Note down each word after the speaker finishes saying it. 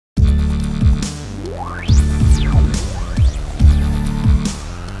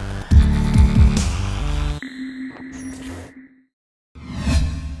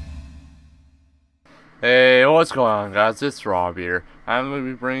Hey, what's going on, guys? It's Robbie here. I'm going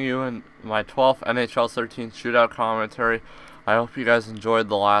to be bringing you in my 12th NHL 13 Shootout Commentary. I hope you guys enjoyed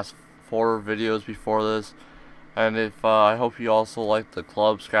the last 4 videos before this, and if I hope you also liked the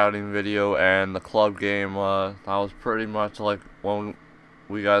club scouting video and the club game. That was pretty much like when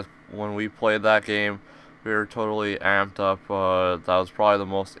we played that game. We were totally amped up. That was probably the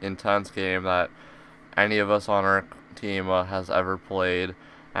most intense game that any of us on our team has ever played.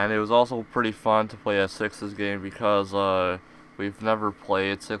 And it was also pretty fun to play a sixes game because we've never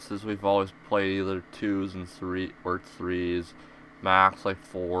played sixes. We've always played either twos and threes, max like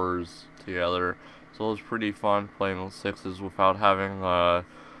fours together. So it was pretty fun playing sixes without having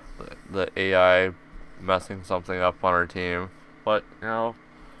the AI messing something up on our team. But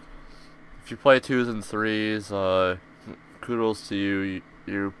if you play twos and threes, kudos to you.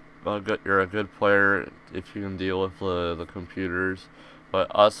 You're a good player if you can deal with the computers. But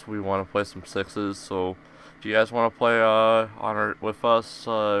us, we want to play some sixes. So if you guys want to play with us,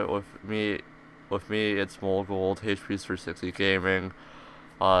 with me, it's Mole Gold, HP's 360 Gaming,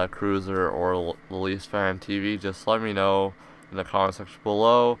 Cruiser, or the Leafs Fan TV. Just let me know in the comment section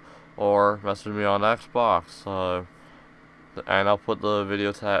below, or message me on Xbox. And I'll put the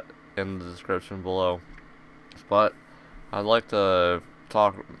video tag in the description below. But I'd like to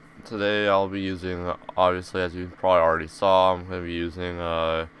talk today. I'll be using, obviously, as you probably already saw, I'm going to be using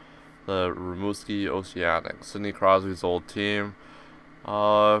the Rimouski Oceanic, Sidney Crosby's old team.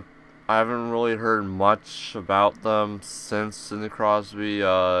 I haven't really heard much about them since Sidney Crosby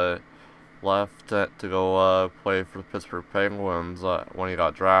left to go play for the Pittsburgh Penguins when he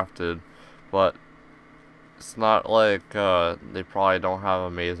got drafted. But it's not like they probably don't have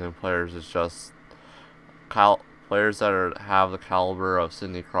amazing players. It's just players that have the caliber of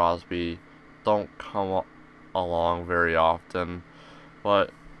Sidney Crosby don't come along very often.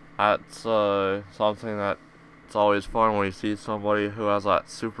 But that's something that it's always fun when you see somebody who has that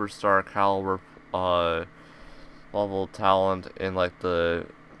superstar caliber level talent in like the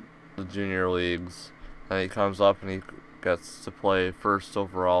junior leagues, and he comes up and he gets to play first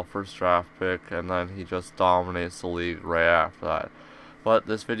overall, first draft pick, and then he just dominates the league right after that. But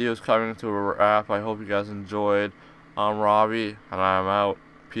this video is coming to a wrap. I hope you guys enjoyed. I'm Robbie, and I'm out.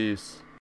 Peace.